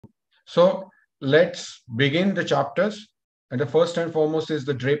So let's begin the chapters. And the first and foremost is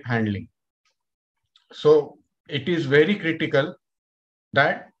the drape handling. So it is very critical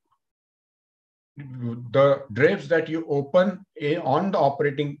that the drapes that you open on the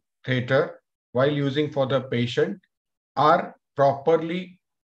operating theater while using for the patient are properly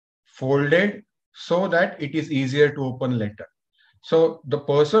folded so that it is easier to open later. So the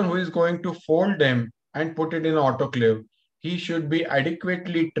person who is going to fold them and put it in autoclave, he should be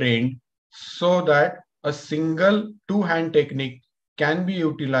adequately trained so that a single two-hand technique can be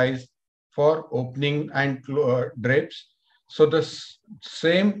utilized for opening and drapes. So the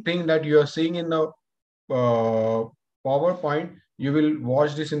same thing that you are seeing in the PowerPoint, you will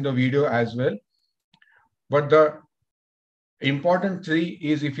watch this in the video as well. But the important thing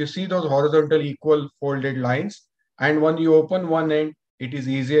is if you see those horizontal equal folded lines, and when you open one end, it is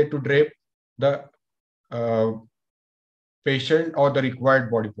easier to drape the uh, patient or the required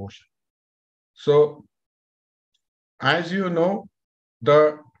body portion. So, as you know,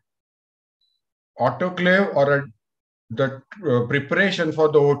 the autoclave or the preparation for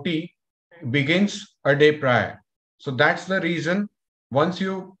the OT begins a day prior. So that's the reason once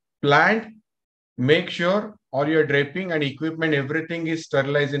you plan, make sure all your draping and equipment, everything is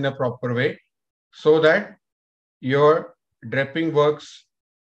sterilized in a proper way so that your draping works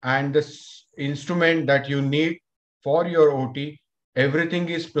and the instrument that you need for your OT, everything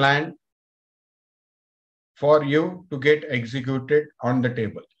is planned for you to get executed on the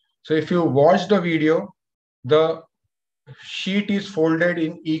table. So if you watch the video, the sheet is folded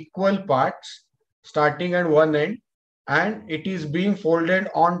in equal parts starting at one end and it is being folded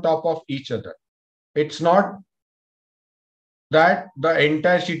on top of each other. It's not that the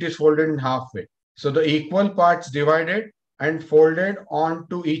entire sheet is folded in halfway. So the equal parts divided and folded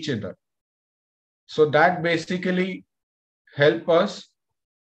onto each other. So that basically help us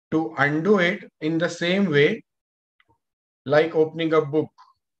to undo it in the same way like opening a book.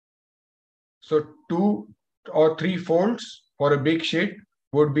 So 2 or 3 folds for a big sheet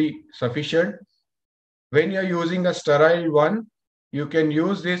would be sufficient. When you're using a sterile one, you can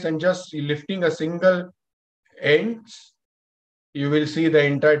use this and just lifting a single ends, you will see the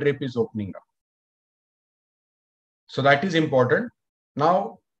entire drape is opening up. So that is important.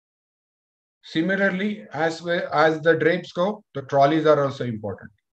 Now, similarly, as well as the drapes go, the trolleys are also important.